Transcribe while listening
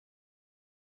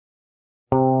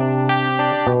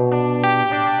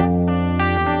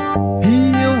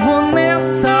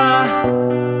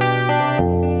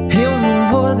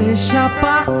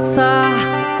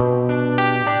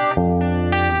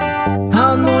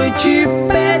noite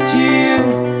pede.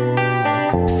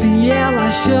 Se ela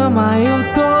chama,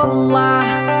 eu tô lá.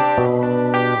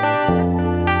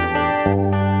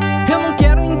 Eu não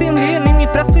quero entender, nem me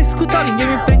presto a escutar. Ninguém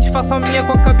me prende, faço a minha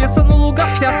com a cabeça no lugar.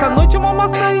 Se essa noite é uma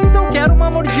maçã, então quero uma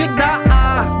mordida.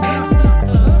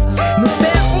 No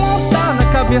pé um all-star, na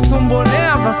cabeça um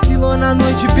boné. Vacilou na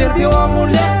noite, perdeu a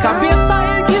mulher.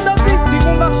 Cabeça erguida, tem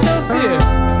segunda chance.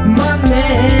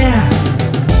 Mané.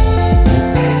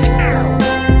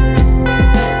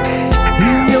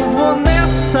 E eu vou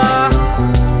nessa.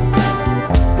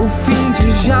 O fim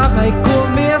de já vai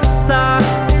começar.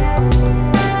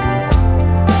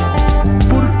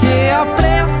 Porque a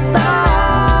pressa,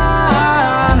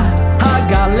 a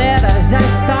galera já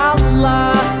está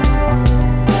lá.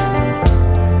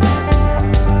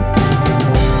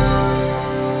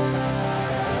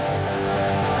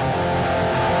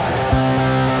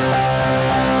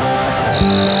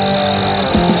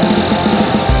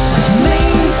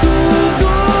 Nem tudo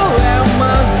é,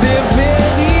 mas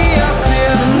deveria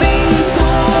ser. Nem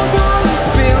todos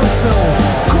pensam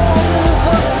como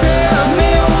você.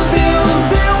 Meu Deus,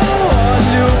 eu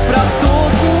olho pra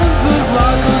todos os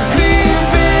lados e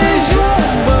vejo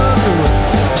um bando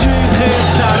de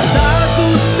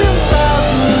retardados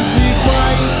sentados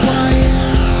iguais,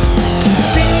 que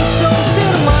pensam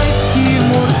ser mais que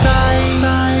mortais.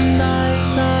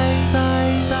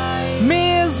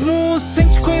 Mesmo sem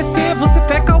te conhecer, você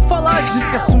peca ao falar. Diz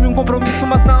que assume um compromisso,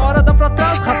 mas na hora dá pra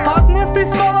trás. Rapaz, nesta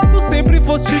escola tu sempre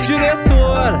foste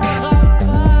diretor.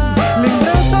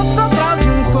 Lembranças pra trás de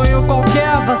um sonho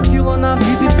qualquer. Vacilou na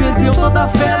vida e perdeu toda a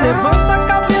fé. Levanta a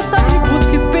cabeça.